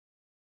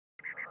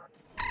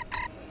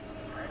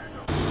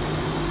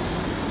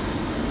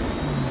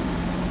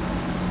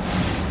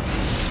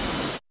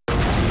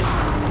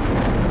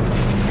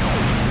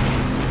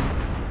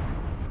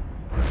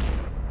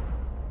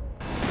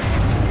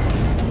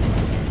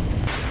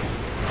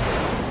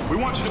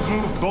want you to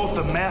move both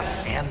the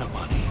meth and the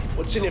money.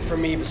 What's in it for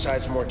me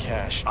besides more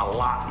cash? A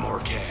lot more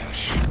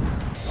cash.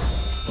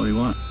 What do you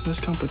want?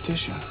 There's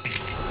competition.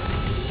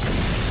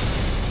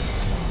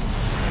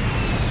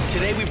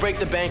 Today we break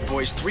the bank,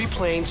 boys. 3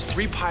 planes,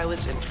 3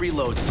 pilots, and 3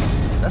 loads.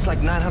 That's like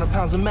 900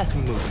 pounds of meth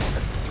we're moving.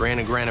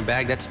 $300 grand a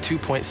bag, that's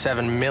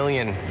 $2.7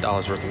 million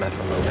worth of meth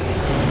we're moving.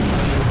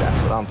 That's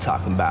what I'm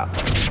talking about.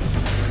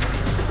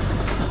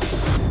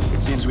 It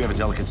seems we have a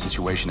delicate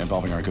situation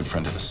involving our good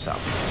friend to the south.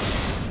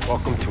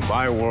 Welcome to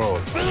my world.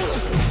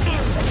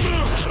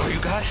 So you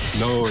got?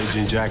 No,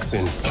 Agent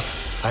Jackson.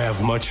 I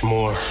have much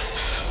more.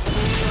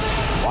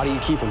 Why do you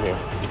keep him here?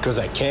 Because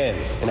I can,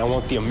 and I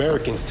want the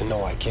Americans to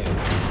know I can.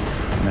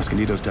 When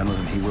Escondido's done with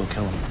him, he will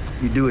kill him.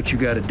 You do what you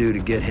gotta do to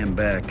get him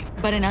back.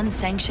 But an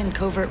unsanctioned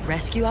covert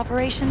rescue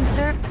operation,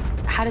 sir?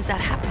 How does that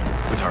happen?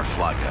 With our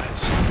fly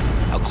guys.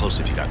 How close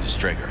have you gotten to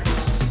Strager?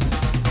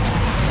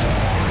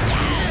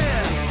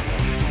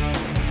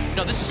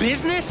 No, this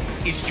business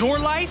is your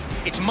life,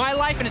 it's my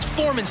life, and it's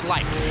Foreman's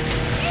life.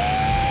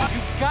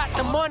 You've got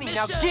the money,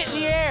 now get in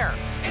the air.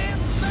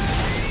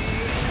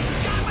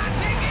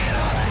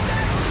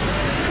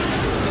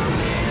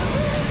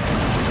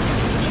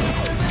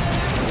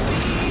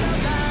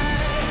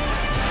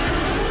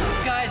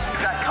 Guys, we've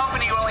got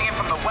company rolling in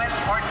from the west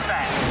port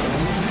fast.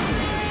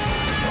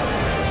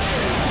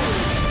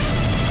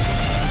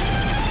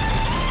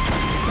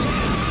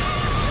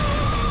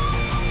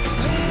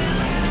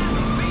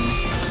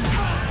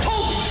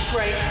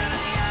 Great. I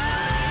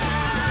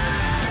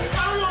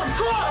don't want him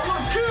caught, I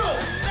want him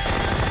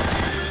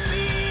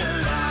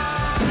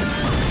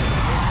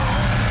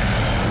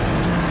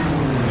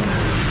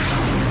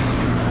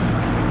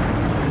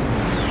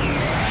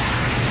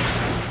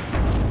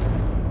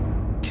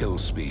killed! Kill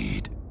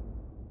Speed.